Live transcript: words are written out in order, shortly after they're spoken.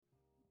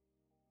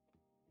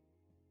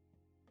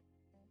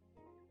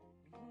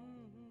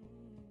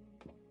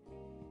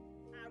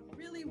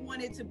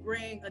wanted to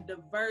bring a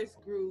diverse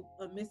group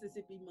of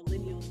Mississippi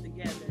millennials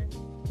together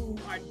who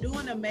are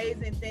doing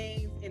amazing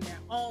things in their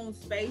own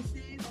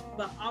spaces,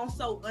 but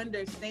also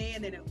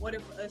understand that in order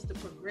for us to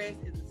progress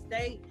as a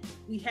state,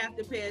 we have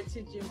to pay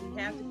attention,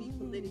 we have to be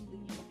politically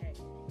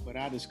engaged. But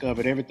I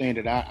discovered everything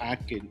that I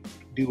could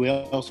do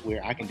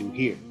elsewhere, I can do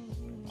here.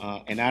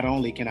 And not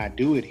only can I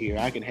do it here,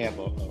 I can have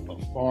a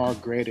far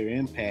greater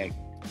impact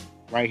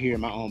right here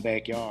in my own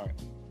backyard.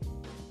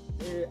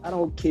 I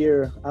don't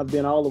care. I've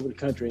been all over the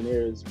country, and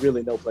there is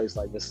really no place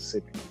like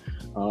Mississippi.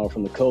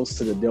 From the coast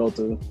to the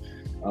Delta,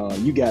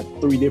 you got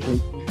 3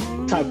 different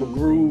type of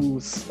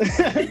grooves.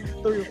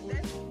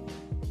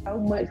 So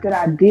much that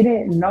I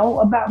didn't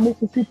know about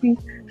Mississippi,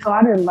 so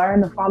I didn't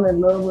learn to fall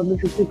in love with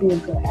Mississippi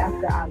until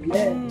after I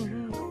left.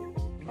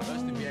 For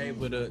us to be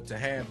able to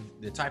have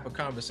the type of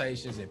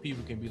conversations that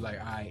people can be like,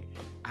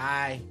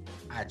 I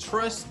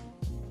trust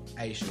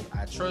Aisha,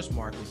 I trust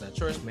Marcus, I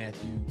trust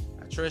Matthew,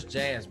 I trust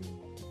Jasmine,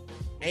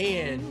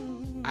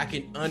 and I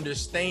can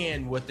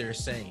understand what they're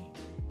saying.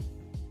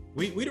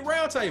 We the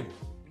round table.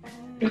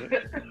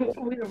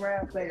 We the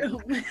round table.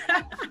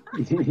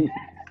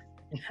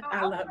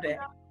 I love that.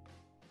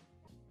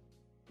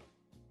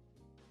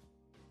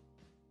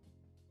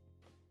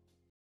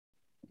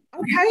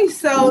 Okay,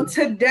 so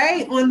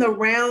today on the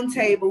round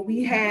table,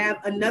 we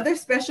have another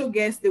special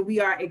guest that we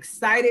are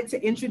excited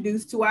to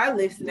introduce to our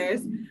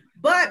listeners.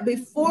 But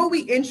before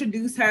we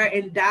introduce her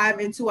and dive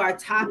into our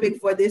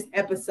topic for this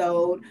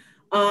episode,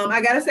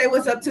 I got to say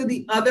what's up to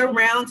the other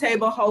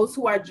roundtable hosts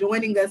who are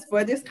joining us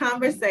for this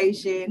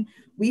conversation.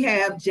 We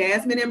have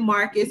Jasmine and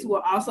Marcus, who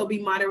will also be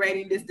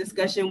moderating this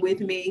discussion with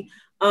me.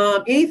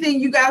 Anything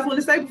you guys want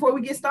to say before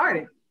we get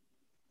started?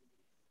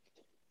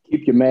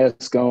 Keep your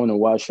mask on and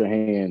wash your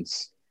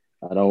hands.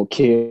 I don't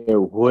care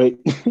what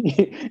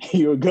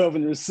your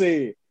governor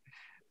said.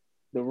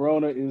 The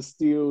Rona is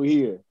still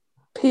here.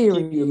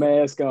 Period. Keep your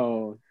mask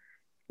on.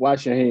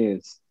 Wash your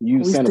hands.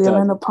 Use we sanitizer. Still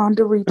in the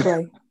Ponder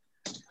replay.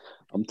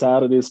 I'm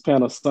tired of this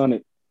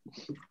Panasonic.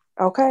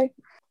 Okay.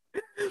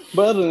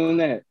 But other than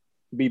that,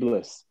 be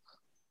blessed.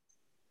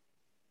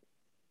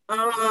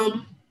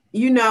 I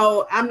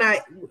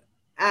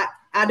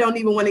don't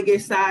even want to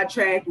get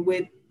sidetracked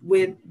with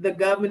the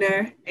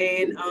governor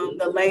and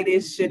the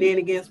latest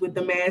shenanigans with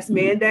the mask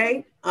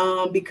mandate,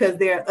 because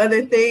there are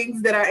other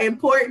things that are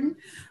important,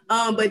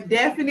 but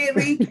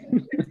definitely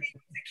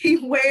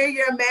keep wearing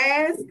your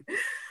mask.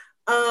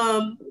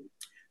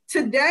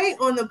 Today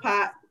on the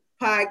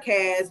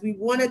podcast, we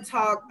want to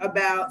talk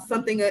about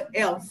something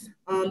else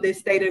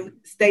that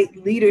state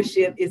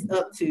leadership is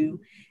up to,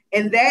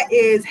 and that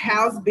is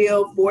House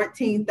Bill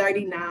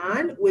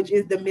 1439, which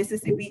is the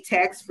Mississippi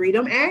Tax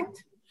Freedom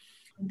Act.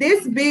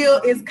 This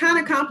bill is kind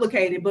of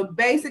complicated, but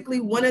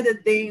basically one of the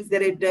things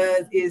that it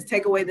does is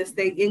take away the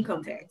state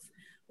income tax,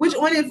 which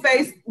on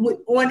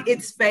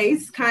its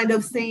face kind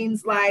of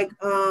seems like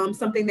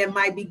something that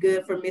might be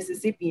good for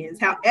Mississippians.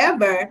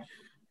 However,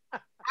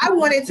 I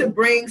wanted to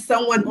bring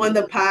someone on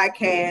the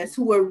podcast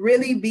who will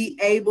really be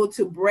able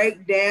to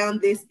break down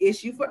this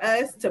issue for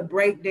us, to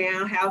break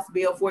down House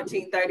Bill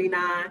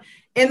 1439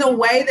 in a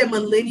way that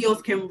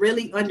millennials can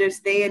really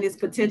understand its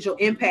potential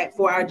impact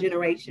for our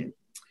generation.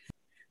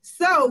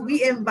 So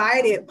we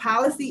invited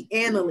policy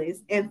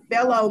analyst and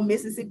fellow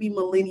Mississippi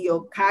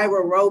millennial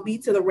Kyra Roby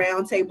to the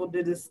roundtable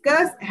to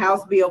discuss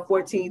House Bill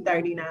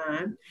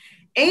 1439.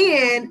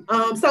 And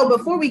so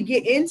before we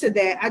get into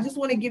that, I just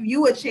want to give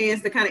you a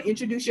chance to kind of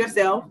introduce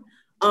yourself.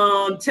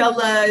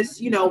 Tell us,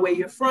 where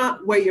you're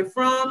from,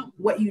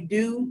 what you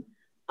do,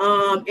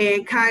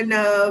 and kind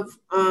of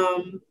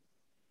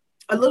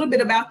a little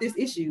bit about this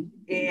issue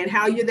and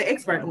how you're the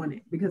expert on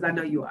it, because I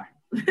know you are.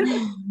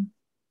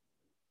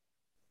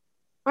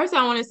 First,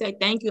 I want to say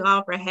thank you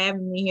all for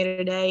having me here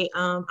today.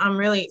 I'm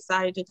really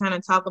excited to kind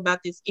of talk about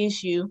this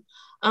issue.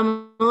 A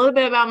little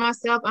bit about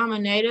myself. I'm a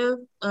native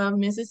of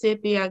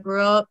Mississippi. I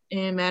grew up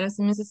in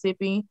Madison,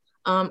 Mississippi.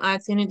 I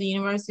attended the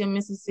University of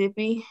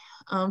Mississippi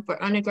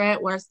for undergrad,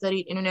 where I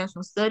studied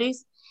international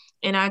studies,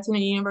 and I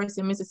attended the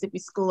University of Mississippi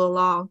School of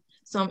Law.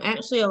 So I'm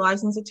actually a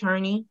licensed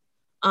attorney.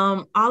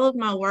 All of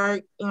my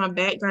work, my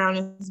background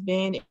has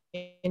been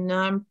in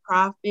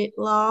nonprofit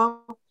law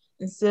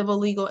and civil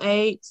legal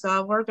aid. So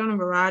I've worked on a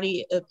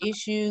variety of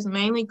issues,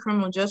 mainly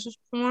criminal justice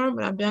reform,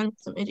 but I've done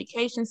some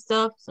education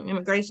stuff, some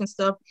immigration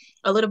stuff,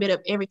 a little bit of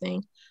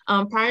everything.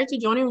 Prior to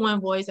joining One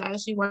Voice, I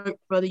actually worked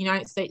for the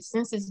United States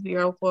Census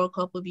Bureau for a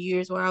couple of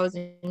years, where I was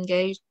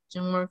engaged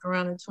in work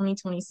around the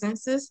 2020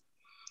 census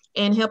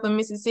and helping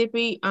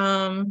Mississippi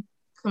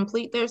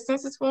complete their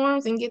census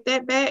forms and get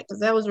that back, because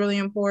that was really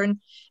important.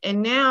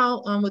 And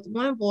now with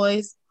One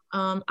Voice,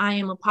 I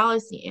am a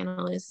policy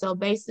analyst. So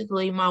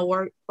basically my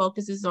work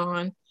focuses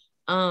on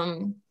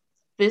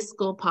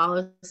fiscal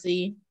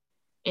policy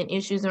and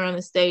issues around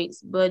the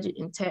state's budget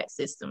and tax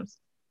systems.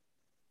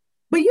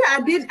 But yeah,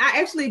 I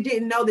actually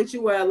didn't know that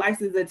you were a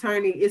licensed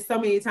attorney. It's so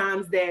many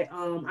times that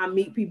I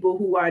meet people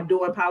who are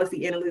doing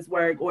policy analyst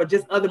work, or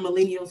just other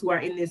millennials who are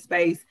in this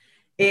space.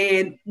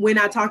 And when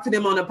I talk to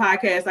them on a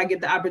podcast, I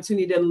get the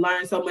opportunity to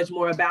learn so much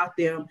more about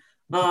them.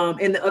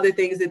 and the other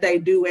things that they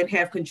do and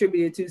have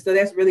contributed to. So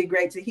that's really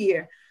great to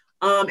hear.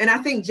 And I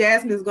think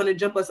Jasmine is going to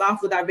jump us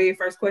off with our very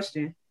first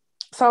question.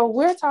 So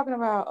we're talking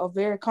about a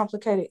very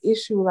complicated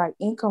issue like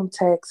income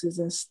taxes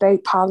and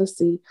state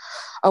policy,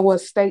 or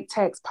state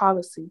tax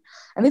policy.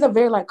 And these are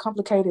very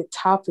complicated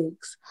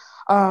topics.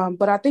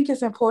 But I think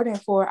it's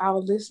important for our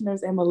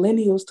listeners and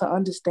millennials to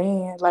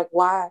understand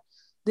why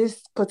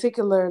this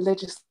particular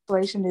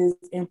legislation is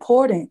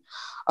important.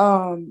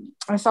 And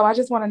so I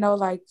just want to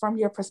know, from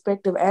your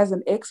perspective as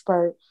an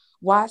expert,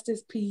 why is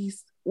this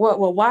piece,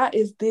 why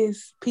is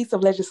this piece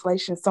of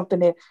legislation something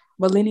that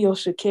millennials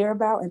should care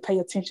about and pay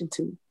attention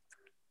to?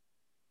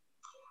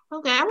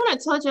 Okay, I want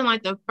to touch on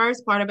the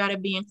first part about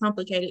it being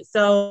complicated.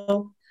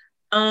 So,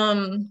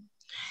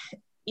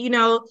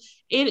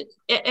 it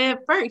at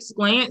first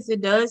glance,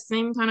 it does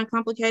seem kind of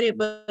complicated,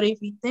 but if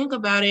you think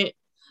about it,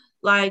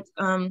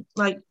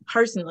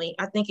 personally,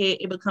 I think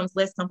it becomes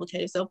less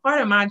complicated. So part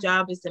of my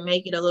job is to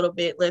make it a little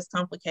bit less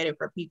complicated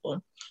for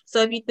people.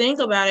 So if you think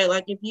about it,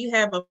 if you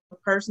have a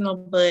personal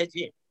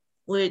budget,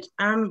 which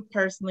I'm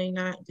personally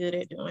not good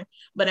at doing,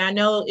 but I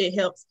know it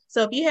helps.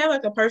 So if you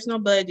have a personal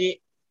budget,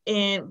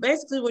 and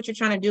basically what you're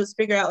trying to do is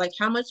figure out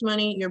how much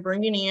money you're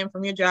bringing in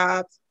from your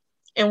jobs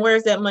and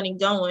where's that money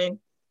going.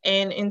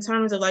 And in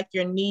terms of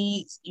your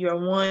needs, your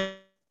wants,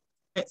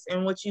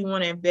 and what you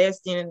want to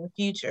invest in the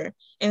future.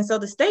 And so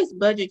the state's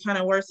budget kind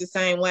of works the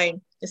same way.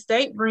 The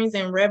state brings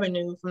in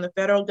revenue from the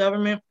federal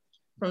government,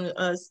 from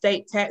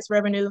state tax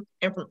revenue,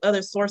 and from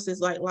other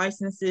sources like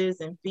licenses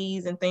and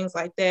fees and things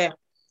like that.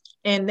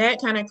 And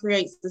that kind of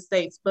creates the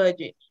state's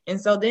budget. And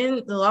so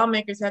then the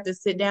lawmakers have to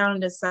sit down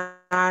and decide,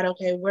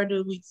 okay, where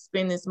do we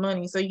spend this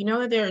money? So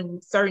that there are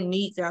certain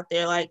needs out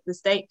there, the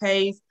state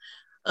pays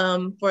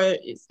for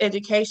its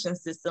education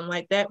system,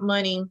 that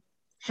money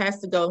has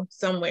to go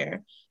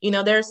somewhere.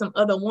 There are some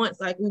other wants,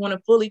 we want to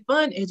fully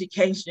fund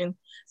education.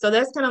 So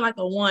that's kind of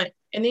a want.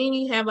 And then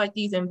you have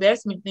these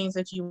investment things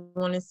that you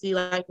want to see,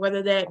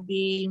 whether that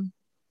be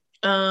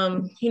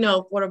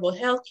affordable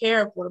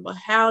healthcare, affordable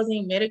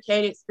housing,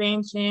 Medicaid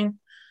expansion,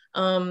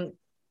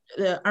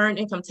 the earned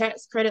income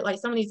tax credit,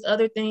 some of these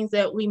other things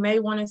that we may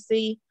want to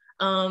see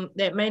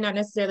that may not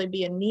necessarily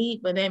be a need,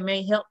 but that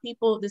may help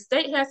people. The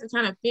state has to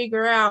kind of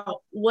figure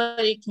out what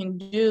it can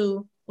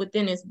do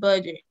within its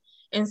budget.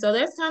 And so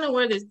that's kind of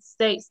where the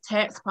state's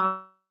tax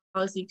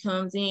policy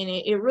comes in.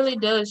 It really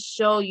does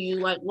show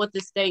you what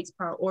the state's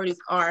priorities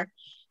are.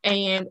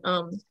 And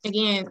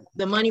again,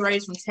 the money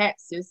raised from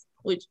taxes,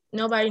 which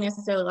nobody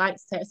necessarily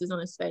likes taxes on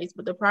its face,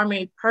 but the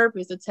primary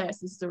purpose of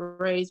taxes is to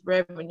raise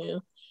revenue,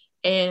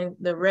 and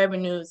the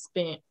revenue is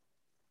spent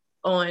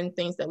on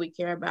things that we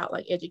care about,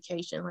 like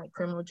education, like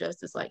criminal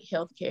justice, like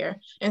healthcare.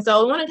 And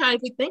so we want to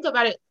if we think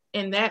about it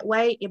in that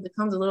way, it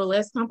becomes a little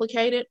less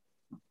complicated.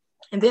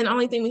 And then the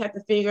only thing we have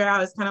to figure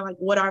out is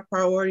what our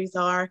priorities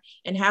are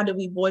and how do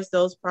we voice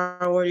those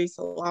priorities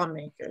to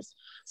lawmakers.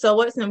 So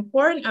what's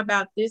important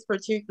about this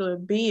particular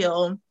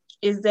bill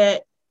is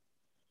that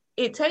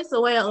it takes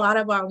away a lot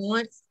of our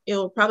wants. It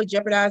will probably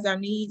jeopardize our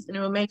needs, and it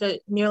will make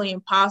it nearly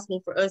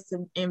impossible for us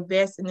to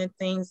invest in the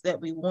things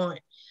that we want.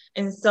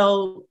 And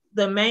so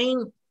the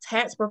main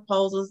tax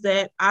proposals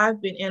that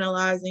I've been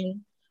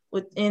analyzing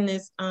within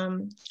this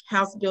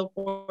House Bill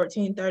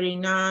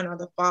 1439 are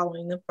the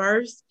following. The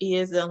first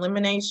is the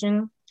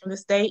elimination of the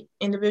state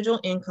individual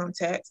income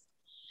tax.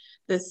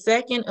 The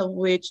second of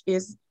which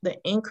is the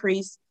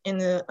increase in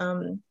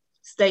the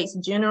state's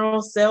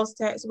general sales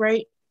tax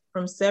rate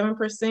from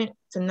 7%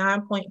 to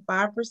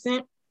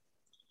 9.5%.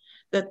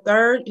 The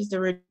third is the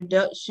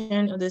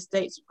reduction of the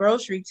state's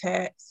grocery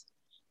tax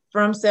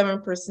from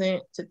 7%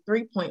 to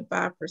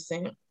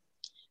 3.5%.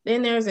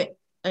 Then there's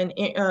an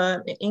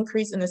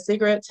increase in the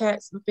cigarette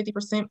tax of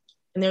 50%,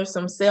 and there's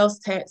some sales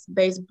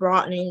tax-based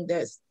broadening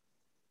that's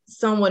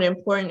somewhat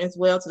important as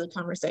well to the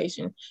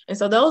conversation. And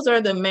so those are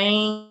the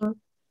main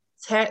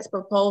tax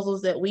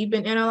proposals that we've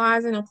been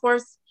analyzing. Of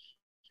course,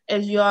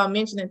 as you all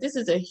mentioned, that this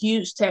is a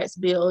huge tax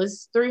bill.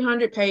 It's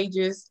 300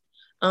 pages.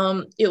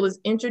 It was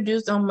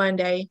introduced on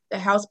Monday. The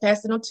House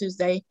passed it on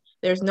Tuesday.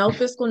 There's no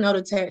fiscal note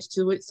attached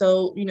to it.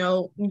 So, you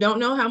don't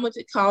know how much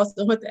it costs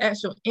or what the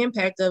actual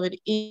impact of it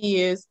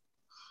is.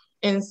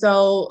 And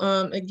so,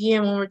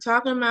 again, when we're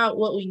talking about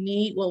what we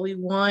need, what we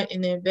want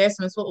in the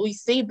investments, what we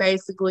see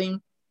basically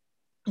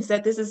is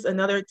that this is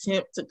another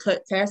attempt to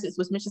cut taxes,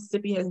 which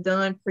Mississippi has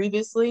done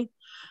previously.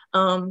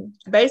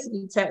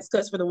 Basically tax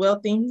cuts for the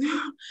wealthy.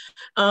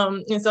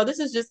 And so this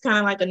is just kind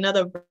of like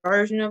another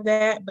version of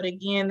that. But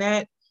again,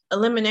 that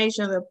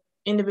elimination of the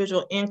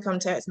individual income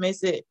tax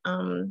makes it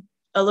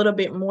a little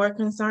bit more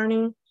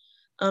concerning.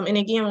 And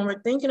again, when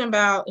we're thinking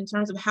about in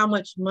terms of how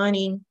much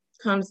money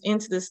comes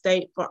into the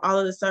state for all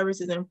of the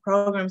services and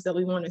programs that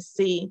we want to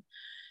see,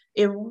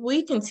 if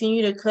we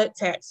continue to cut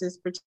taxes,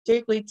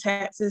 particularly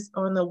taxes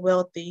on the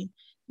wealthy,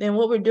 then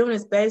what we're doing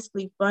is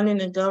basically funding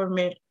the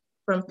government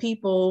from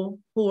people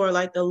who are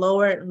like the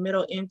lower and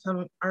middle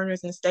income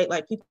earners in the state,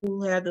 like people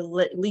who have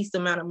the least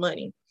amount of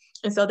money.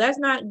 And so that's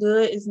not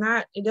good.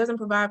 It doesn't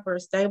provide for a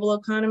stable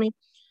economy.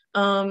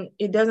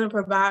 It doesn't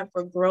provide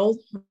for growth,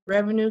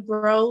 revenue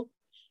growth.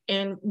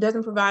 and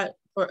doesn't provide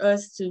for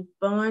us to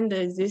fund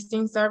the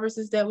existing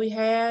services that we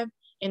have.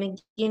 And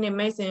again, it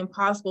makes it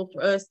impossible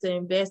for us to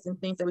invest in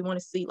things that we want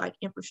to see, like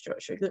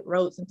infrastructure, good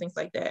roads and things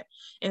like that.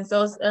 And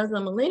so as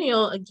a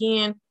millennial,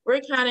 again,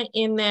 we're kind of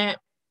in that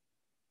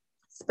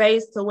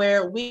space to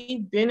where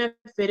we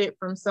benefited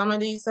from some of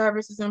these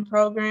services and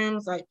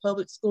programs like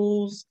public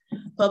schools,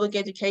 public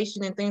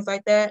education and things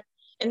like that.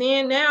 And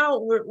then now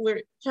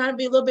we're trying to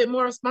be a little bit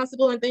more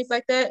responsible and things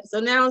like that. So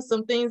now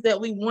some things that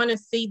we want to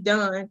see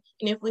done.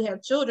 And if we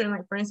have children,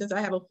 like for instance,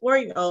 I have a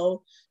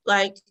 4-year-old,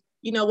 like,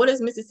 you know, what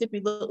does Mississippi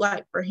look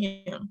like for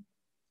him?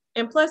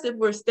 And plus, if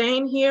we're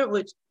staying here,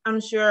 which I'm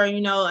sure, you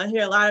know, I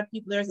hear a lot of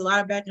people, there's a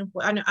lot of back and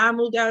forth. I know I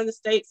moved out of the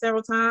state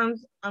several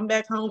times. I'm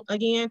back home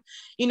again.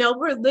 You know,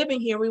 we're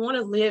living here. We want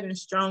to live in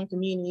strong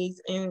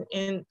communities,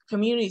 and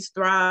communities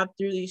thrive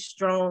through these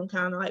strong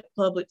kind of like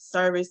public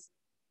service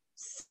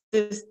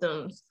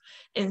systems.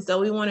 And so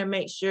we want to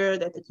make sure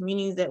that the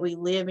communities that we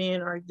live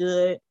in are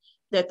good,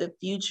 that the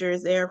future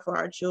is there for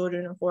our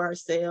children and for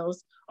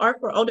ourselves, or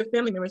for older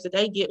family members, that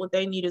they get what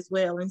they need as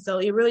well. And so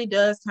it really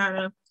does kind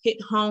of hit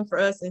home for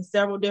us in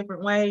several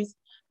different ways.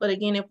 But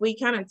again, if we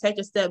kind of take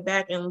a step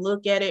back and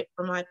look at it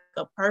from like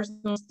a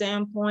personal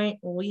standpoint,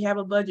 when we have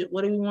a budget,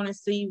 what do we want to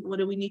see? What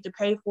do we need to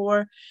pay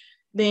for?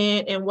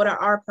 Then, and what are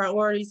our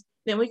priorities?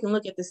 Then we can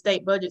look at the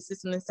state budget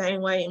system the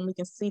same way, and we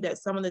can see that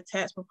some of the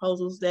tax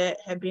proposals that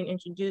have been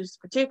introduced,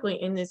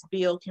 particularly in this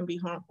bill, can be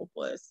harmful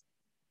for us.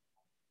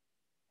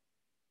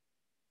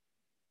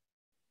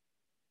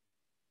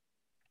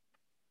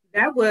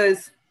 That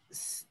was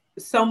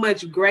so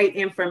much great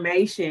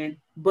information,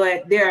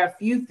 but there are a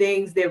few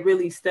things that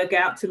really stuck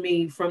out to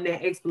me from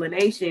that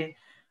explanation.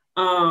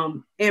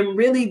 And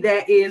really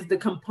that is the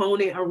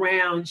component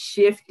around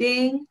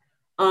shifting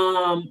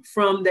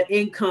from the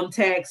income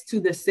tax to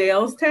the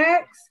sales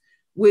tax,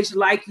 which,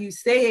 like you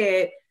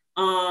said,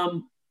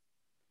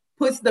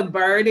 puts the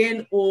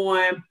burden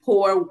on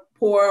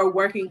poor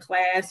working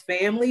class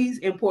families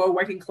and poor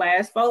working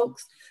class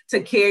folks to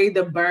carry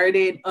the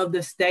burden of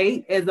the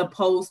state, as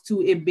opposed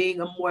to it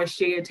being a more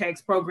shared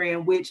tax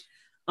program, which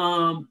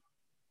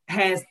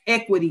has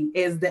equity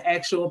as the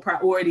actual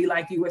priority,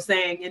 like you were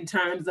saying, in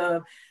terms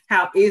of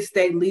how is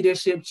state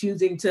leadership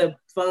choosing to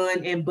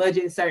fund and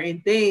budget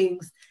certain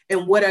things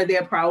and what are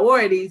their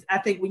priorities. I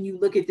think when you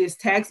look at this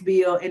tax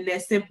bill and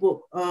that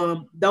simple,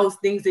 those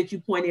things that you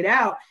pointed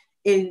out,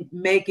 in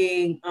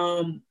making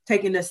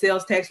taking the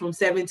sales tax from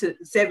 7% to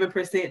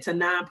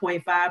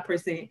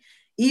 9.5%,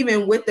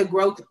 even with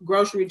the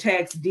grocery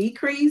tax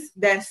decrease,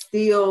 that's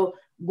still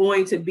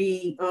going to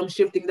be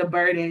shifting the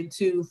burden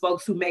to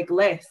folks who make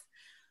less.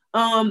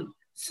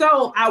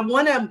 So I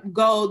want to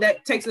go,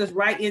 that takes us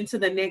right into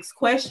the next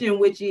question,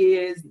 which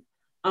is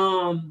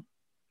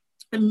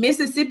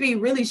Mississippi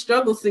really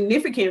struggles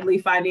significantly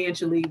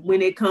financially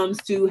when it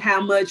comes to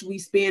how much we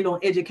spend on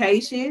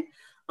education,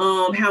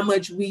 how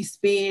much we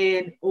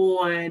spend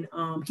on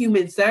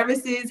human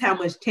services, how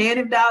much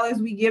TANF dollars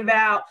we give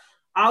out,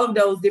 all of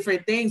those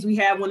different things. We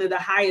have one of the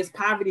highest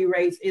poverty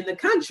rates in the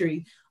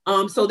country.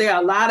 So there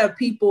are a lot of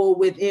people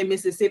within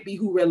Mississippi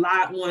who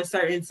rely on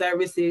certain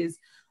services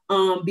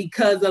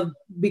because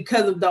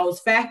of those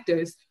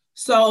factors.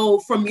 So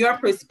from your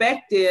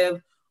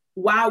perspective,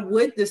 why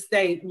would the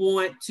state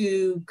want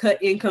to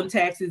cut income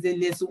taxes in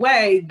this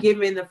way,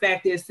 given the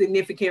fact that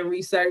significant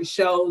research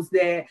shows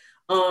that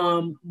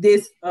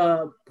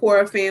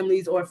poor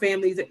families or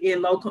families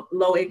in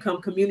low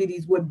income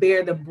communities would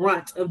bear the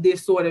brunt of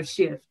this sort of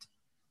shift?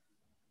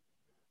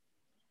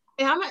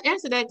 Yeah, I'm gonna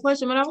answer that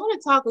question, but I want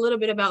to talk a little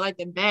bit about like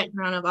the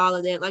background of all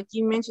of that. Like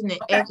you mentioned, the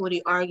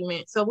equity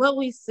argument. So what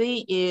we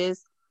see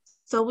is,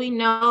 so we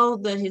know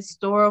the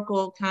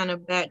historical kind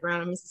of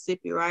background of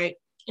Mississippi, right?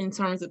 In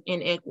terms of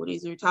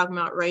inequities, we're talking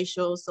about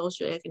racial,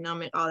 social,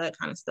 economic, all that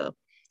kind of stuff.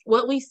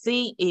 What we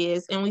see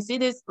is, and we see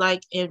this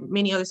like in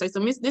many other states,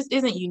 so this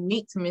isn't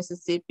unique to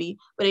Mississippi,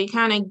 but it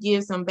kind of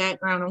gives some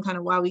background on kind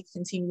of why we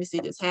continue to see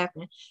this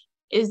happen,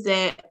 is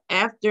that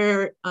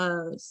after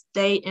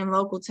state and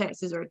local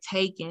taxes are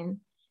taken,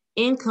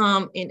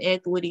 income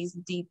inequities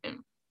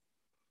deepen.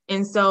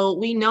 And so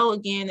we know,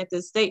 again, that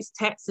the state's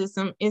tax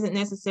system isn't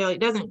necessarily,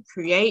 it doesn't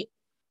create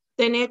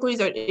the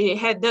inequities, or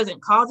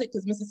doesn't cause it,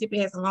 because Mississippi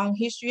has a long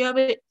history of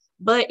it,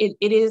 but it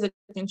is a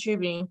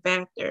contributing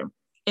factor.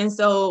 And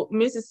so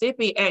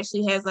Mississippi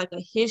actually has like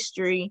a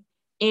history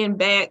in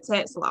bad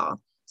tax law.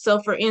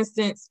 So for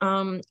instance,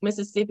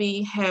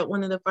 Mississippi had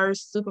one of the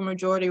first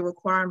supermajority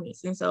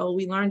requirements. And so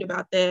we learned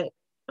about that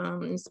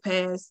in this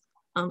past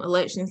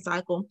election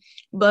cycle.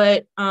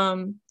 But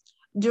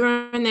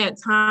during that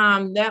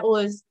time, that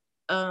was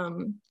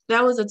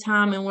a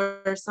time in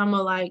where some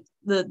of like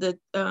the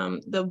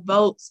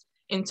votes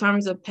in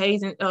terms of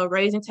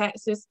raising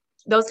taxes,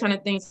 those kind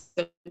of things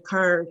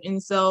occurred.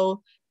 And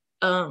so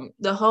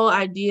the whole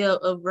idea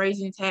of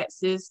raising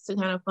taxes to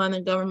kind of fund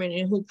the government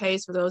and who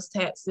pays for those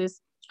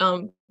taxes,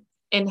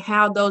 and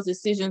how those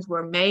decisions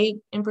were made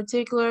in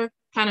particular,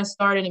 kind of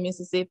started in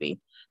Mississippi.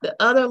 The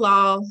other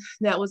law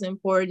that was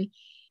important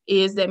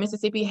is that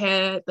Mississippi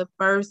had the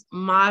first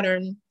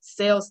modern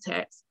sales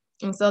tax.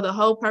 And so the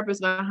whole purpose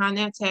behind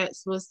that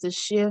tax was to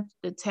shift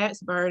the tax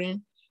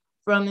burden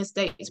from the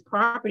state's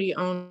property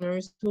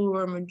owners, who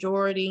were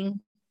majority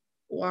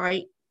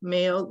white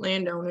male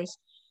landowners,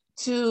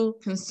 to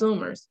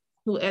consumers,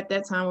 who at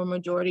that time were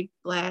majority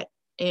Black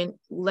and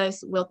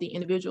less wealthy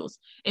individuals.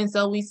 And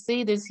so we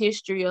see this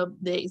history of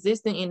the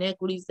existing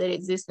inequities that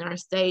exist in our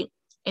state.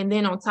 And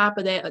then on top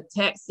of that, a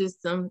tax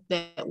system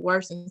that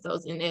worsens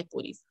those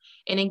inequities.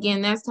 And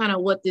again, that's kind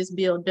of what this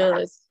bill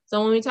does.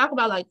 So when we talk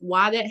about like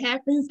why that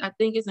happens, I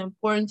think it's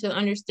important to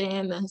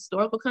understand the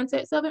historical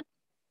context of it.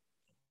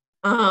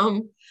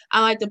 I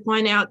like to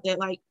point out that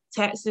like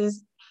tax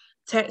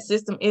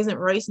system isn't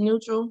race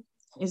neutral.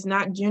 It's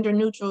not gender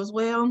neutral as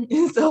well.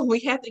 And so we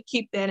have to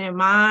keep that in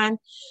mind,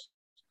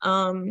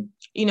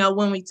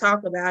 when we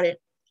talk about it.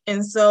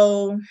 And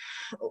so,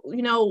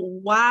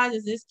 why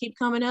does this keep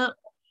coming up?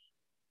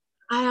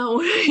 I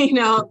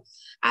don't,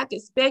 I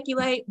could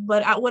speculate,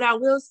 but what I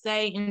will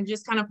say, and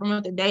just kind of from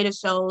what the data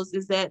shows,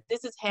 is that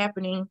this is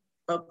happening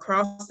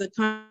across the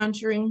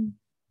country,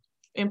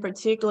 and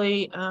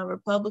particularly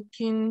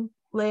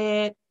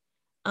Republican-led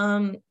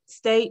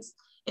states.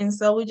 And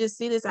so we just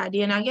see this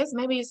idea, and I guess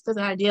maybe it's because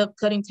the idea of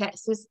cutting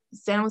taxes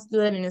sounds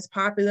good and is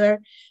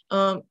popular,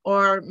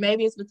 or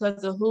maybe it's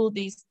because of who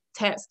these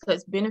tax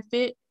cuts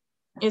benefit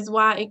is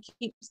why it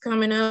keeps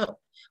coming up.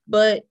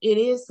 But it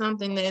is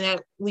something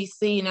that we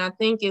see, and I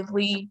think if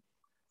we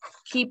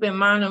keep in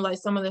mind of like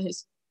some of the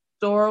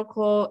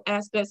historical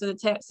aspects of the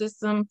tax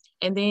system,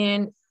 and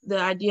then the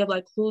idea of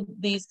like who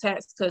these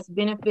tax cuts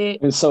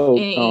benefit. And so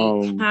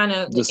kind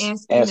of just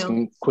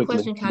asking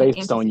quickly,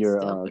 based on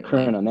your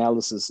current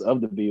analysis of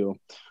the bill,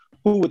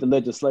 who with the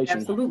legislation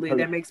absolutely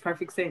that makes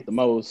perfect sense the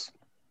most,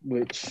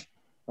 which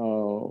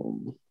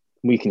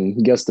we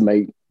can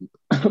guesstimate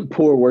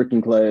poor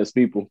working class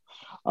people,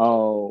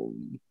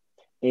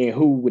 and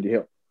who would it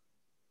help?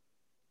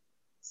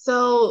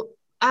 So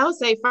I would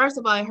say, first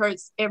of all, it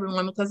hurts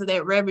everyone because of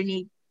that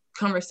revenue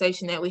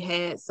conversation that we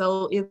had.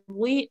 So if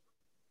we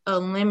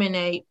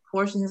eliminate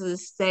portions of the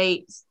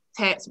state's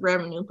tax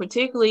revenue,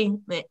 particularly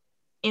the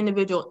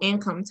individual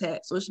income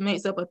tax, which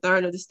makes up a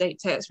third of the state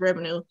tax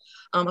revenue,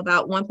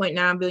 about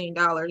 $1.9 billion,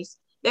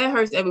 that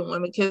hurts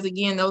everyone because,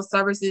 again, those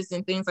services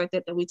and things like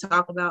that we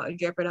talk about are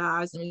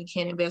jeopardized and we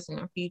can't invest in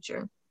our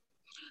future.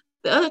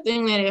 The other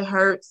thing that it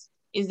hurts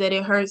is that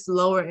it hurts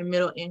lower and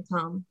middle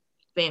income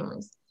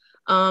families.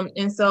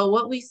 And so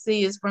what we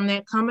see is from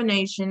that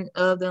combination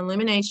of the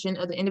elimination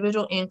of the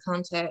individual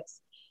income tax,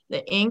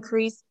 the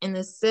increase in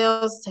the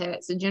sales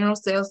tax, the general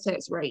sales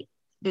tax rate,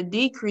 the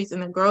decrease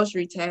in the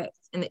grocery tax,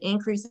 and the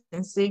increase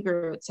in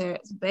cigarette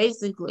tax,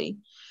 basically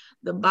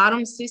the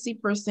bottom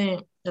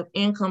 60% of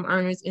income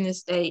earners in the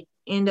state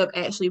end up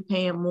actually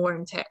paying more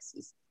in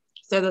taxes.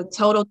 So the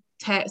total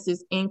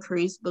taxes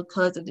increase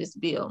because of this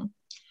bill.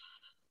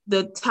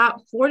 The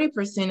top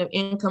 40% of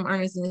income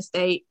earners in the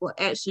state will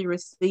actually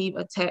receive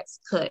a tax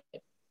cut.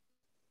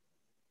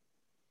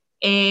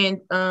 And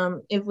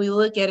if we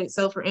look at it,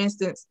 so for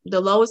instance, the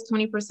lowest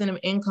 20% of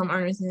income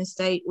earners in the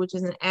state, which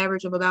is an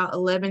average of about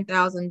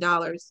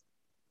 $11,000,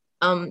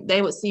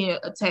 they would see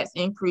a tax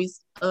increase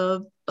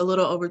of a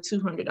little over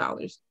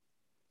 $200.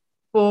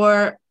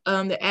 For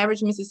the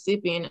average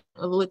Mississippian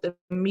with a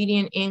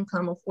median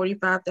income of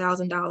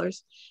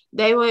 $45,000,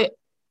 they would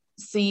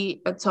see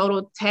a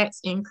total tax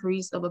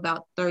increase of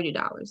about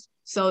 $30.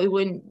 So it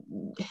wouldn't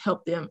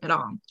help them at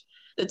all.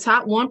 The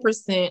top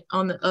 1%,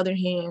 on the other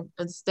hand,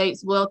 of the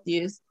state's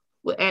wealthiest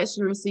would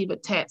actually receive a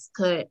tax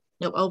cut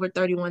of over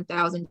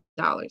 $31,000.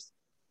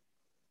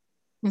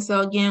 And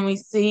so again, we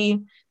see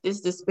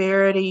this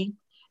disparity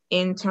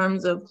in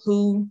terms of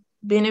who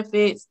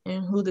benefits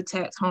and who the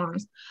tax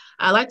harms.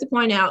 I like to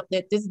point out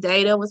that this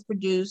data was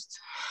produced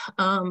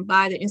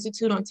by the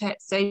Institute on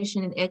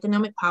Taxation and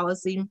Economic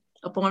Policy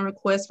upon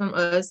request from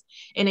us.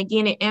 And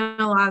again, it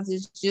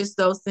analyzes just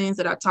those things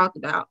that I talked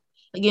about.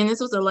 Again,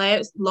 this was a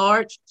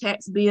large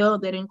tax bill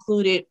that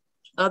included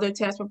other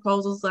tax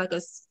proposals like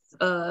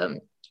an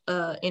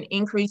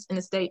increase in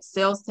the state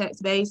sales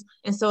tax base.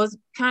 And so it's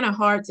kind of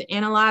hard to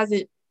analyze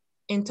it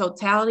in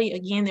totality.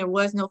 Again, there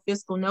was no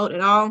fiscal note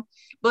at all,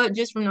 but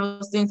just from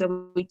those things that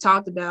we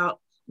talked about,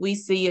 we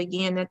see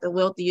again that the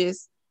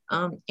wealthiest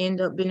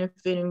end up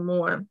benefiting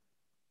more.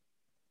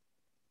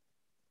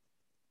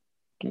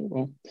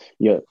 Well,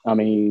 yeah, I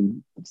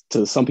mean,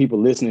 to some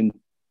people listening,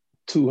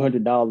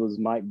 $200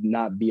 might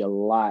not be a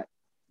lot,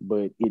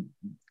 but it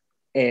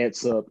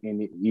adds up,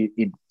 and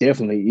it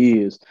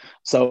definitely is.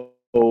 So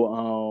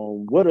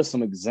what are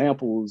some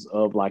examples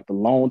of like the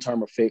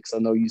long-term effects? I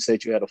know you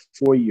said you had a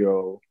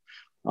 4-year-old.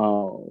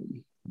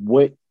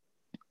 What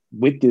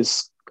with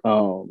this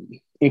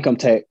income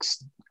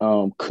tax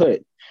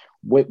cut,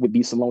 what would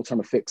be some long-term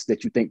effects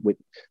that you think would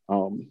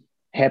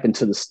happen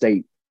to the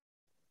state?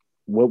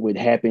 What would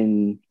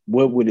happen?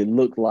 What would it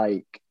look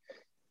like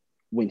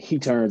when he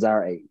turns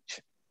our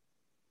age?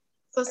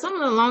 So some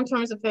of the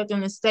long-term effects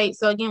in the state.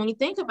 So again, when you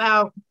think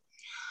about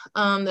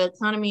the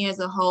economy as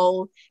a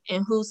whole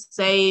and who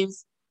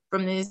saves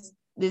from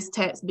this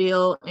tax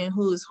bill and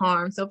who is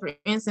harmed. So for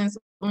instance,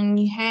 when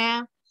you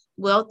have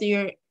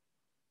wealthier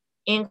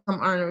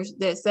income earners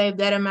that save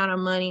that amount of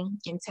money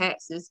in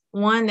taxes.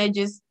 One, they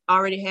just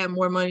already have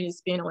more money to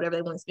spend on whatever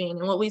they want to spend.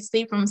 And what we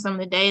see from some of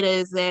the data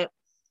is that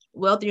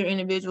wealthier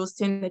individuals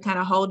tend to kind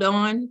of hold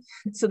on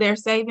to their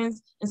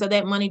savings. And so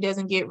that money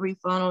doesn't get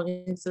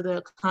refunneled into the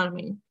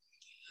economy.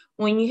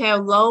 When you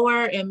have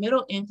lower and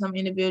middle income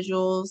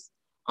individuals,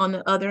 on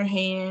the other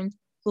hand,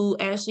 who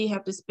actually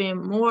have to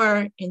spend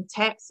more in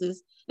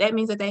taxes, that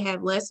means that they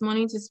have less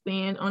money to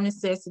spend on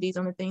necessities,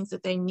 on the things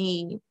that they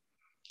need.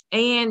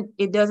 And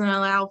it doesn't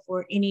allow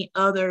for any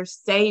other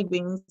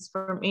savings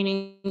from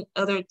any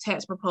other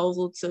tax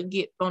proposal to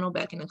get funneled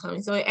back in the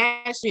economy. So it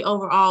actually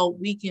overall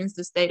weakens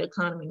the state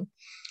economy.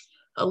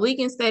 A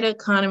weakened state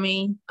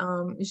economy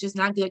is just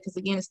not good because,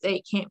 again, the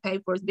state can't pay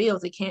for its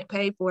bills. It can't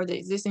pay for the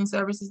existing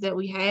services that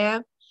we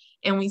have.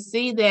 And we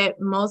see that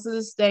most of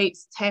the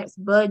state's tax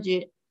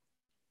budget,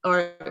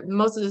 or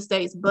most of the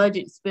state's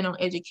budget, spent on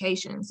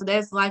education. So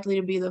that's likely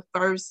to be the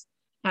first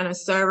kind of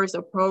service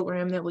or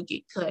program that would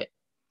get cut.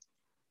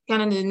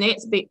 Kind of the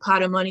next big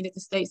pot of money that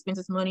the state spends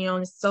its money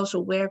on is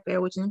social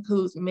welfare, which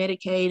includes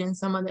Medicaid and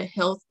some of the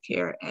health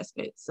care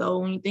aspects. So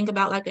when you think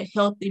about like a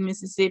healthy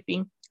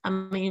Mississippi, I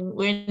mean,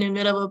 we're in the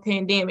middle of a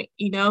pandemic,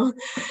 you know,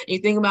 you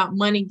think about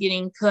money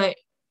getting cut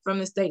from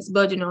the state's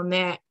budget on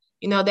that,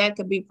 you know, that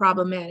could be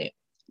problematic.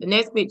 The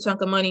next big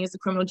chunk of money is the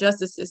criminal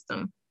justice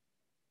system,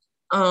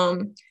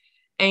 and,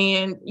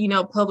 you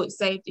know, public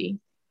safety.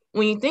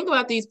 When you think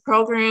about these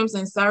programs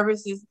and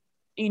services,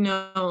 you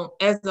know,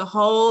 as a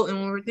whole, and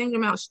when we're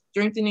thinking about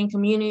strengthening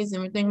communities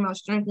and we're thinking about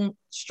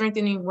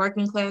strengthening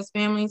working class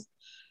families,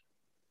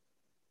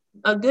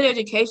 a good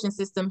education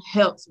system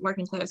helps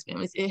working class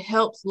families. It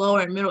helps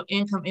lower and middle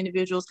income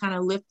individuals kind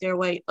of lift their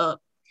way up.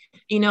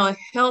 You know, a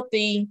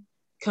healthy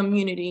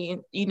community,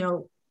 you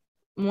know,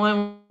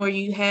 one where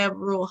you have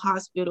rural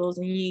hospitals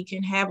and you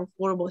can have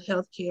affordable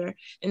health care,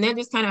 and that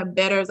just kind of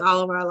betters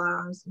all of our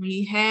lives. When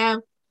you have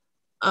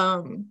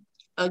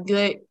a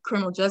good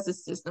criminal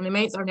justice system, it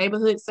makes our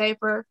neighborhoods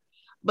safer,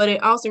 but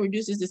it also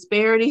reduces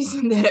disparities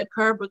that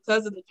occur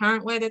because of the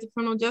current way that the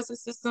criminal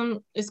justice system,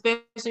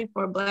 especially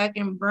for Black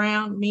and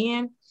brown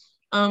men.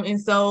 And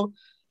so,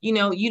 you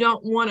know, you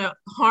don't want to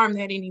harm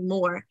that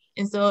anymore.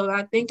 And so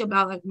I think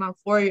about like my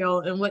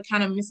 4-year-old and what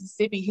kind of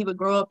Mississippi he would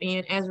grow up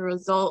in as a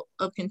result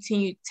of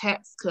continued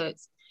tax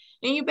cuts.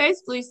 And you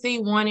basically see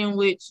one in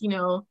which, you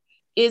know,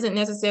 isn't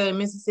necessarily a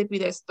Mississippi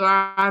that's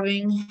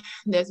thriving,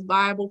 that's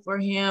viable for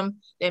him,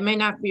 that may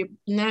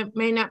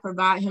not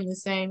provide him the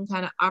same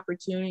kind of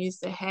opportunities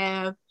to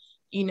have,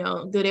 you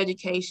know, good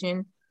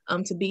education,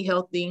 to be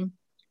healthy,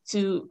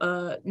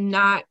 to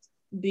not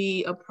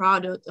be a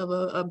product of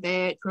a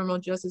bad criminal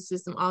justice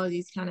system, all of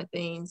these kind of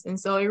things. And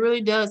so it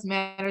really does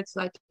matter to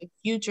like the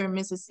future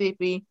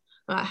Mississippi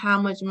about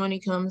how much money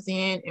comes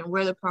in and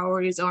where the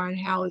priorities are and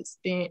how it's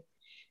spent,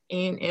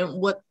 and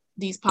what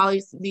these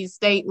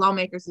state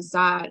lawmakers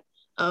decide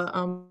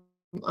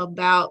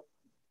about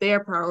their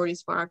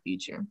priorities for our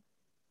future.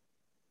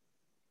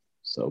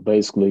 So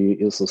basically,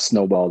 it's a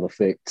snowball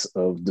effect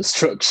of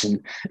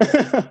destruction.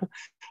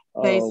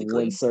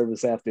 One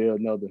service after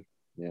another.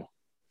 Yeah.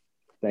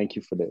 Thank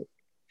you for that.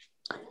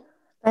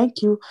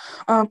 Thank you.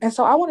 And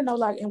so I want to know,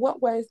 like, in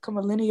what ways can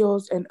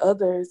millennials and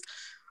others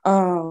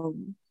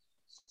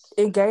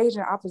engage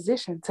in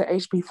opposition to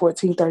HB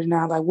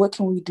 1439? Like, what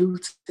can we do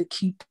to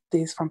keep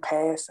this from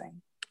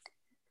passing?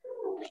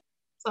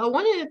 So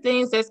one of the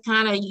things that's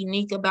kind of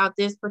unique about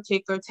this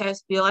particular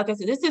tax bill, like I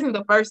said, this isn't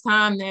the first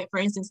time that, for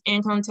instance,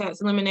 income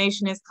tax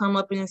elimination has come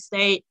up in the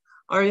state,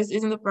 or this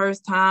isn't the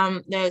first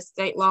time that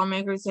state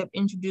lawmakers have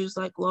introduced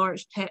like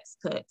large tax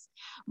cuts.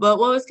 But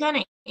what was kind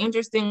of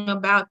interesting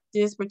about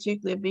this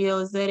particular bill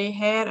is that it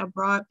had a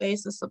broad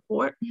base of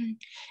support.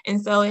 And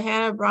so it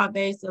had a broad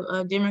base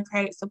of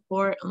Democratic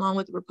support along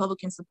with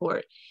Republican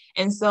support.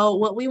 And so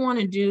what we want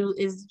to do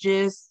is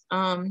just,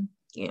 one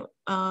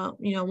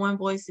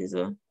voice is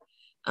a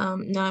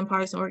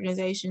nonpartisan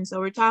organization. So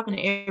we're talking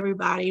to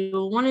everybody.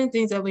 But one of the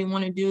things that we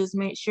want to do is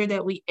make sure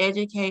that we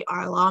educate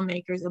our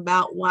lawmakers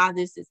about why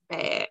this is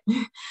bad.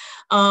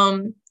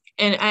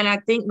 And I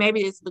think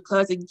maybe it's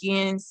because,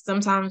 again,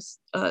 sometimes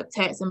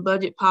tax and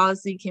budget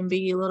policy can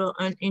be a little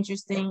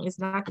uninteresting. It's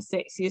not the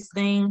sexiest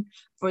thing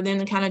for them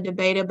to kind of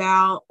debate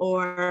about,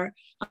 or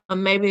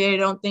maybe they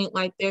don't think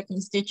like their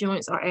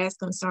constituents are as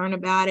concerned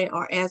about it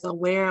or as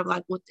aware of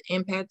like what the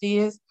impact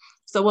is.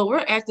 So what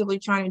we're actively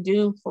trying to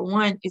do, for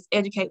one, is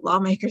educate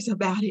lawmakers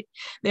about it.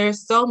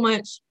 There's so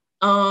much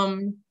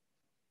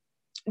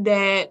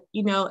that,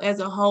 you know, as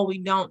a whole, we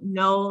don't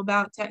know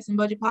about tax and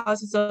budget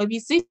policy. So if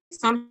you see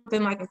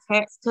something like a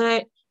tax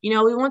cut, you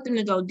know, we want them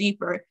to go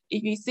deeper.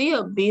 If you see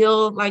a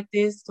bill like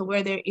this to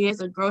where there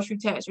is a grocery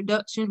tax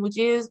reduction, which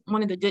is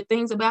one of the good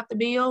things about the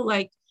bill,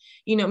 like,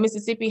 you know,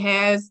 Mississippi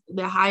has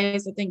the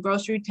highest, I think,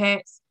 grocery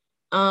tax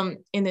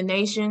in the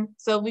nation.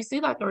 So we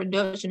see like a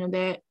reduction of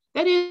that.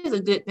 That is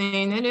a good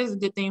thing. That is a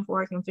good thing for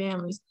working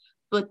families.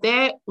 But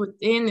that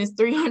within this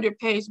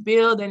 300-page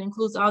bill that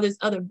includes all this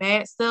other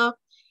bad stuff,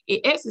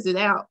 it X's it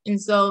out.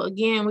 And so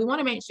again, we want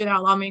to make sure that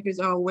our lawmakers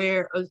are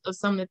aware of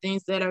some of the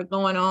things that are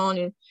going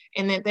on,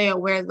 and that they are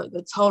aware of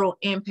the total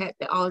impact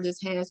that all of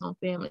this has on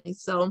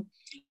families. So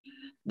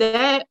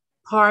that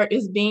part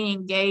is being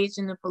engaged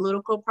in the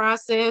political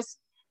process,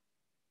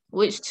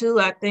 which too,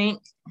 I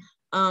think,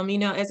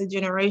 as a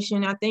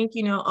generation, I think,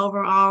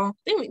 overall, I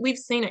think we've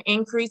seen an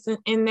increase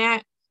in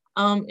that.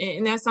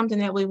 And that's something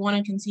that we want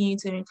to continue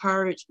to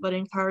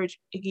encourage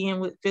again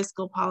with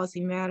fiscal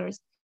policy matters.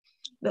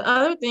 The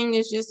other thing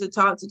is just to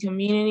talk to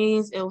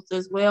communities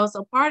as well.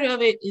 So part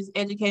of it is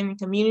educating the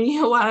community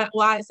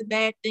why it's a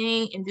bad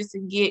thing, and just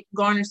to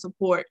garner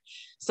support.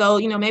 So,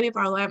 maybe if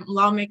our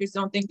lawmakers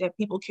don't think that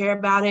people care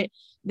about it,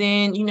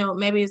 then,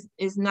 maybe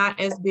it's not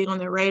as big on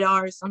the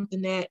radar as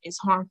something that is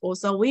harmful.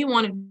 So we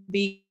want to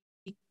be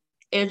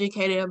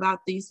educated about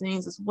these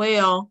things as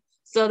well,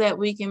 so that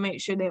we can make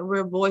sure that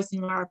we're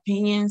voicing our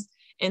opinions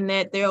and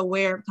that they're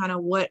aware of kind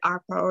of what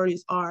our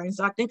priorities are. And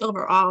so I think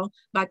overall,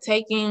 by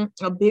taking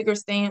a bigger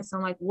stance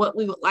on like what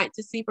we would like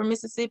to see for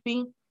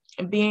Mississippi,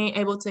 and being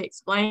able to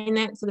explain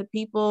that to the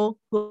people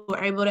who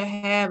are able to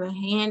have a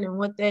hand in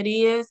what that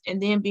is,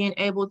 and then being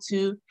able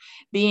to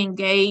be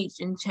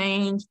engaged and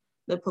change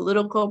the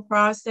political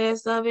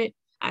process of it,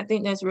 I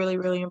think that's really,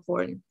 really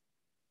important.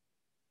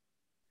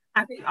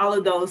 I think all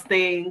of those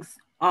things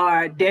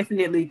are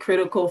definitely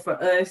critical for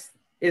us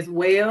as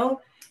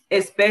well,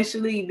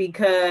 especially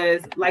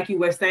because, like you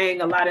were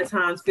saying, a lot of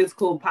times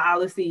fiscal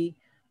policy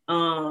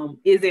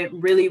isn't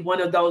really one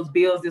of those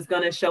bills that's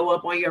going to show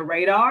up on your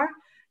radar.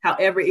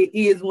 However, it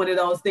is one of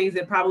those things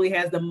that probably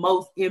has the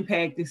most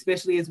impact,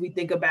 especially as we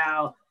think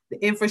about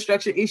the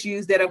infrastructure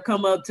issues that have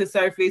come up to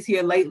surface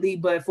here lately,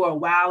 but for a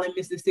while in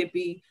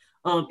Mississippi,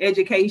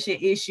 education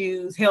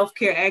issues,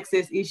 healthcare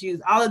access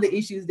issues, all of the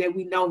issues that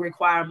we know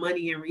require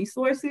money and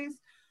resources,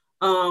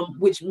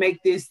 which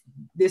make this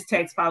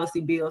tax policy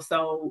bill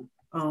so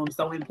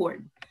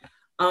important.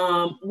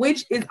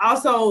 Which is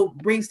also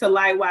brings to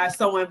light why it's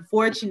so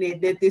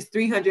unfortunate that this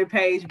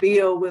 300-page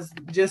bill was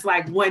just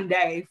like one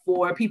day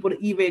for people to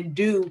even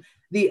do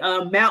the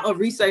amount of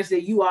research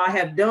that you all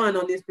have done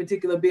on this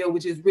particular bill,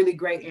 which is really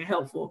great and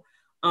helpful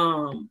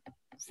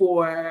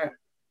for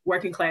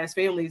working class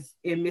families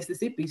in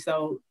Mississippi.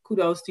 So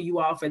kudos to you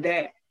all for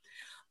that.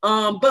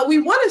 But we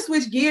want to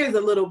switch gears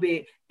a little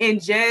bit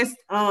and just,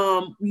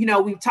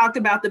 we've talked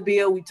about the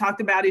bill, we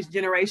talked about its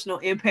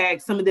generational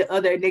impact, some of the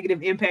other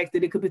negative impacts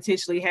that it could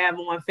potentially have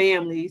on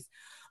families.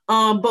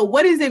 But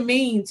what does it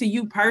mean to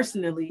you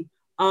personally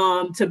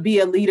to be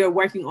a leader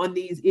working on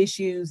these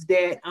issues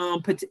that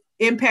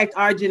impact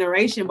our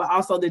generation, but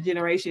also the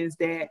generations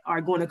that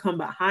are going to come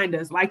behind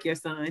us, like your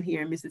son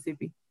here in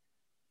Mississippi?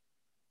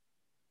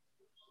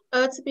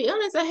 To be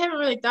honest, I haven't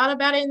really thought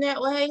about it in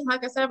that way.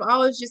 Like I said, I've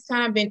always just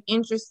kind of been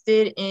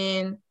interested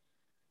in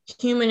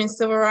human and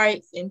civil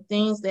rights and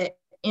things that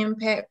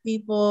impact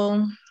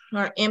people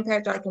or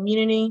impact our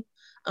community.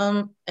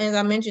 As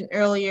I mentioned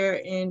earlier,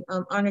 in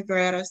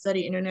undergrad, I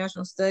studied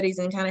international studies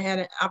and kind of had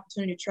an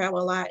opportunity to travel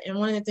a lot. And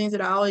one of the things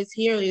that I always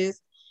hear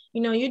is,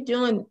 you're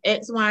doing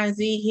X, Y, and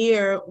Z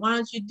here. Why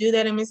don't you do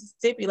that in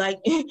Mississippi? Like,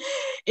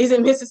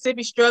 isn't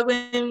Mississippi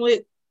struggling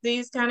with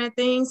these kind of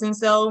things? And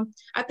so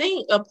I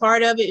think a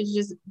part of it is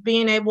just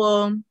being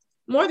able,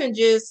 more than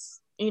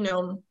just,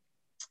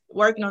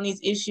 working on these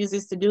issues,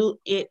 is to do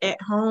it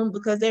at home,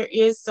 because there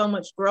is so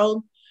much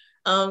growth.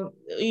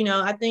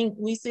 I think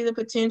we see the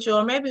potential,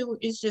 or maybe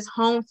it's just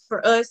home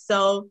for us.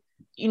 So,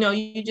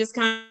 you just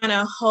kind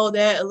of hold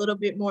that a little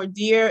bit more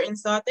dear. And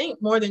so I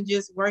think more than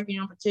just working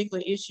on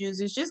particular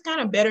issues, it's just kind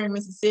of better in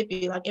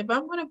Mississippi. Like, if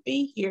I'm going to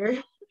be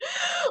here,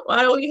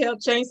 why don't we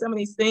help change some of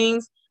these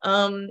things?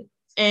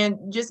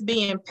 And just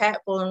be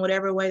impactful in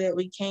whatever way that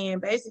we can,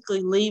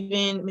 basically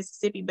leaving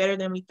Mississippi better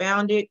than we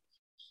found it.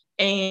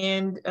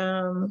 And,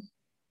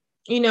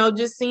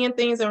 just seeing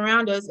things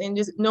around us and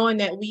just knowing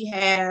that we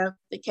have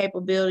the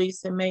capabilities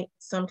to make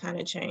some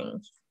kind of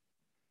change.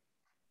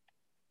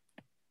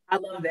 I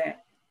love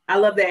that.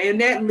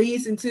 And that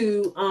leads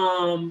into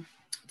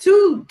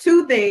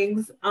two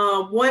things.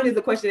 One is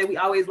a question that we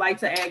always like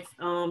to ask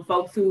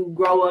folks who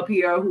grow up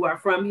here or who are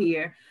from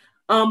here.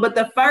 But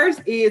the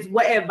first is,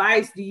 what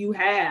advice do you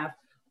have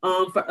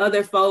for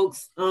other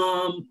folks,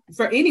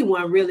 for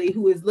anyone really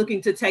who is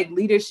looking to take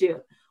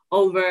leadership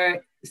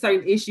over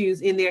certain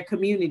issues in their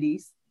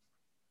communities?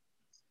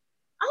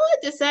 I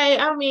like to say,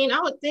 I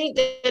would think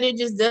that it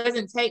just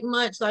doesn't take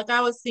much. Like I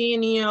was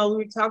seeing, we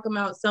were talking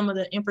about some of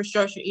the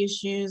infrastructure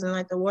issues and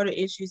like the water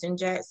issues in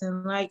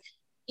Jackson. Like,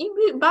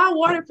 you buy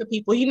water for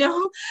people,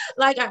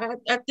 Like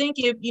I think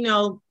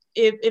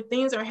if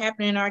things are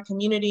happening in our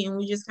community and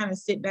we just kind of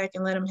sit back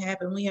and let them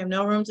happen, we have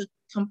no room to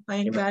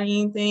complain about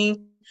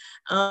anything.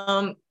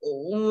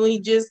 We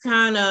just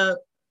kind of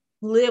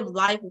live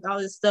life with all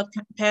this stuff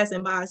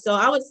passing by. So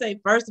I would say,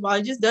 first of all,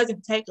 it just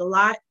doesn't take a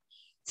lot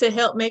to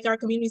help make our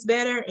communities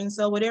better. And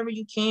so whatever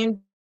you can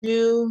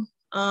do,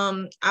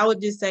 I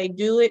would just say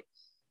do it.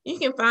 You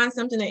can find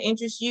something that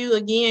interests you.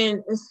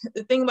 Again,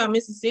 the thing about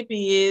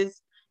Mississippi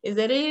is that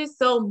it is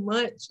so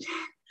much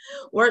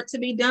work to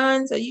be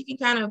done. So you can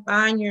kind of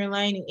find your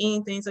lane in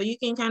anything. So you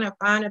can kind of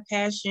find a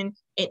passion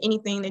in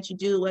anything that you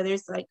do, whether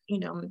it's like,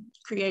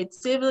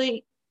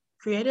 creatively,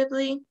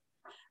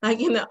 like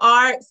in the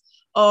arts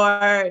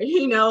or,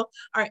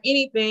 or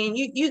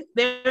anything.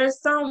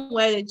 There's some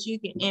way that you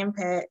can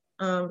impact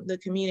the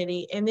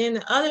community. And then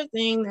the other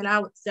thing that I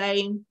would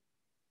say,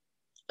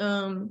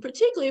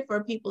 particularly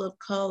for people of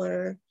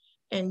color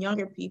and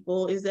younger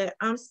people, is that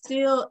I'm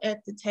still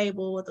at the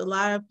table with a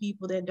lot of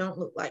people that don't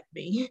look like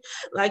me.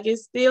 Like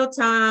it's still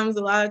a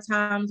lot of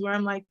times where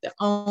I'm like the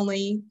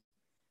only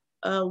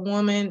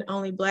woman,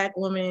 only Black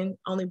woman,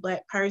 only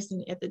Black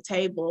person at the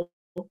table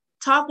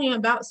talking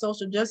about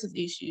social justice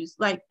issues,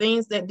 like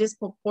things that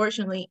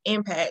disproportionately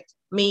impact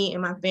me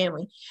and my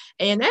family.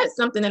 And that's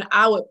something that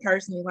I would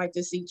personally like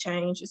to see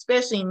change,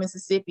 especially in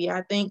Mississippi.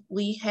 I think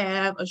we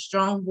have a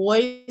strong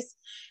voice.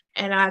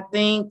 And I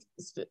think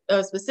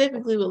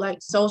specifically with like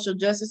social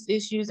justice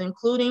issues,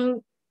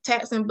 including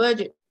tax and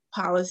budget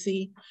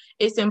policy,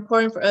 it's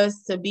important for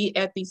us to be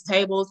at these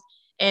tables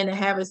and to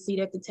have a seat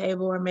at the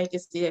table or make a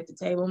seat at the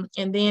table.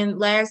 And then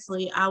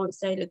lastly, I would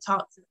say to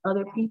talk to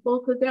other people,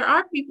 because there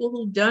are people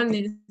who've done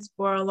this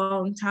for a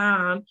long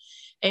time.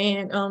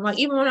 And like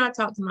even when I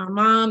talk to my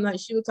mom, like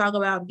she would talk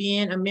about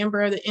being a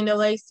member of the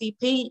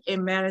NAACP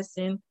in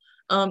Madison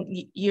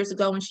years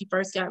ago when she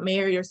first got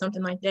married or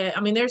something like that.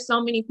 I mean, there's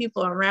so many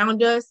people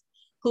around us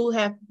who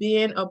have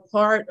been a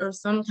part of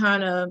some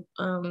kind of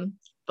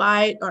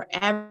fight or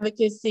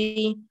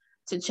advocacy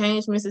to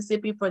change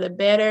Mississippi for the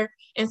better.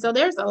 And so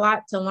there's a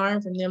lot to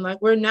learn from them.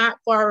 Like we're not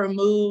far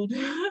removed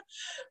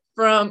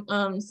from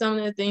some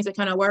of the things that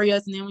kind of worry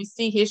us. And then we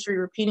see history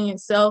repeating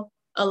itself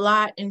a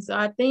lot. And so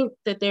I think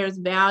that there's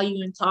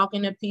value in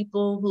talking to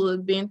people who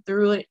have been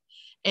through it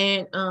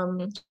and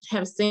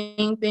have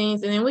seen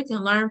things, and then we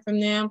can learn from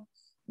them.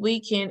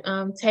 We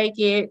can take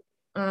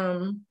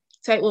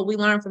what we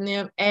learn from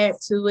them, add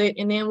to it,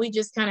 and then we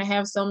just kind of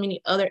have so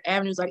many other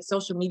avenues like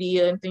social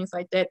media and things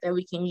like that that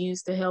we can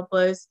use to help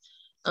us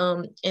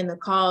in the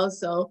cause.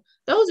 So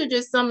those are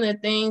just some of the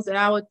things that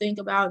I would think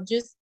about,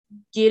 just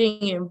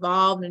getting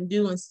involved and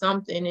doing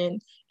something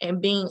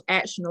and being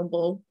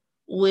actionable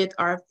with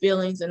our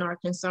feelings and our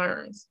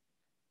concerns.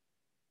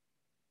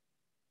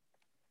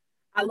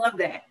 I love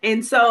that.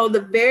 And so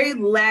the very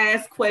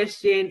last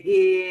question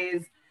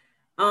is,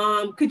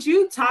 could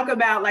you talk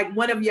about like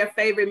one of your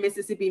favorite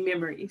Mississippi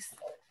memories?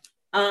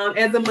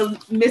 As a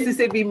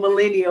Mississippi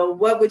millennial,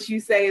 what would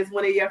you say is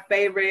one of your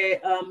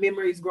favorite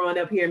memories growing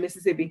up here in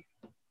Mississippi?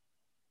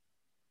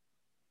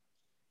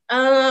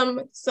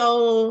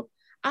 So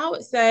I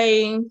would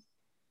say,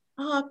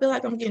 I feel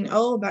like I'm getting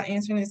old by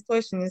answering this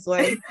question this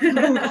way.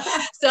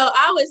 So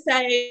I would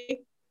say,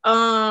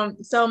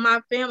 so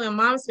my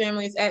mom's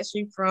family is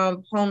actually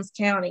from Holmes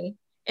County.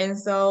 And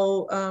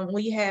so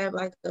we have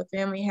like a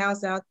family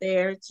house out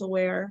there to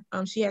where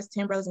she has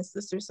 10 brothers and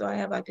sisters. So I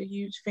have like a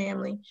huge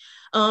family.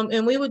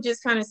 And we would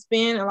just kind of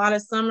spend a lot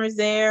of summers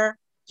there,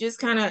 just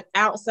kind of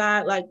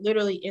outside, like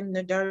literally in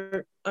the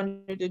dirt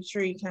under the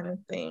tree kind of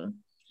thing.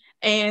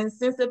 And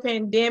since the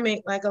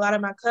pandemic, like a lot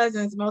of my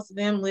cousins, most of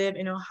them live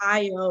in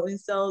Ohio. And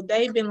so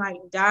they've been like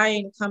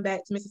dying to come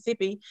back to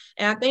Mississippi.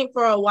 And I think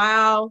for a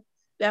while,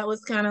 that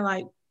was kind of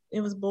like, it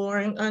was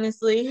boring,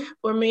 honestly,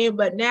 for me.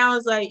 But now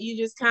it's like, you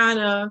just kind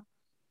of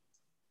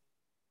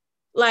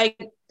like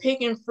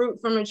picking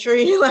fruit from a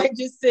tree, like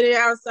just sitting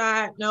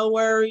outside, no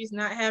worries,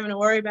 not having to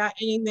worry about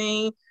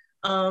anything.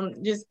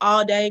 Just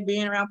all day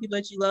being around people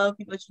that you love,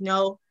 people that you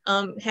know,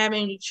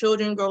 having your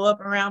children grow up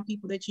around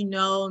people that you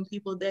know and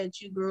people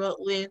that you grew up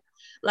with.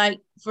 Like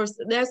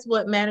that's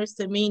what matters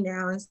to me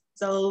now. And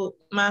so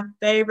my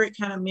favorite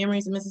kind of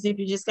memories of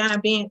Mississippi, just kind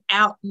of being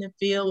out in the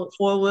field with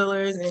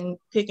 4-wheelers and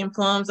picking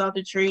plums off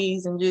the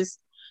trees and just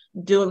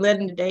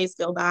letting the days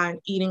go by and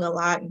eating a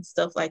lot and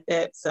stuff like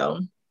that. So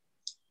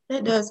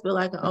that does feel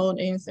like an old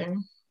answer.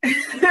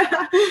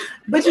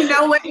 But you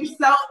know what? It's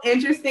so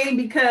interesting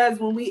because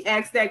when we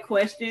ask that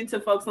question to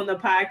folks on the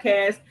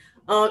podcast,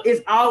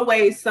 it's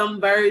always some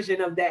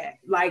version of that,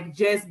 like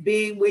just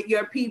being with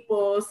your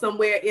people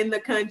somewhere in the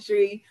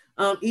country,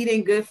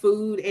 eating good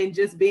food and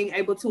just being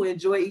able to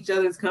enjoy each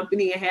other's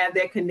company and have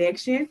that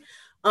connection.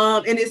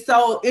 And it's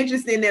so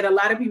interesting that a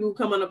lot of people who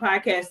come on the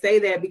podcast say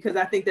that, because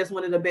I think that's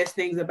one of the best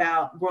things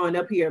about growing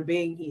up here,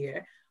 being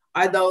here,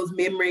 are those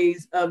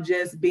memories of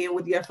just being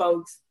with your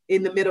folks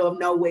in the middle of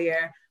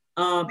nowhere,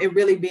 and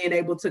really being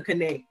able to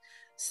connect.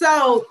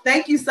 So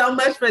thank you so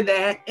much for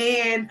that.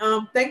 And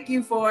thank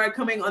you for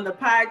coming on the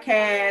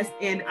podcast.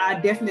 And I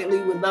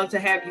definitely would love to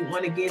have you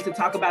on again to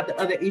talk about the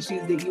other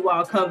issues that you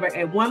all cover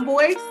at One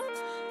Voice.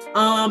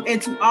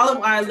 And to all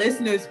of our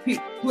listeners,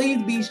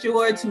 please be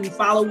sure to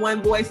follow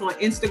One Voice on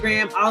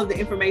Instagram. All of the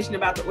information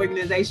about the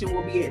organization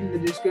will be in the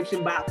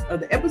description box of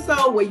the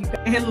episode, where you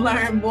can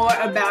learn more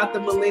about the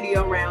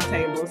Millennial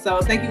Roundtable.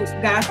 So thank you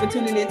guys for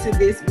tuning into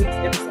this week's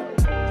episode.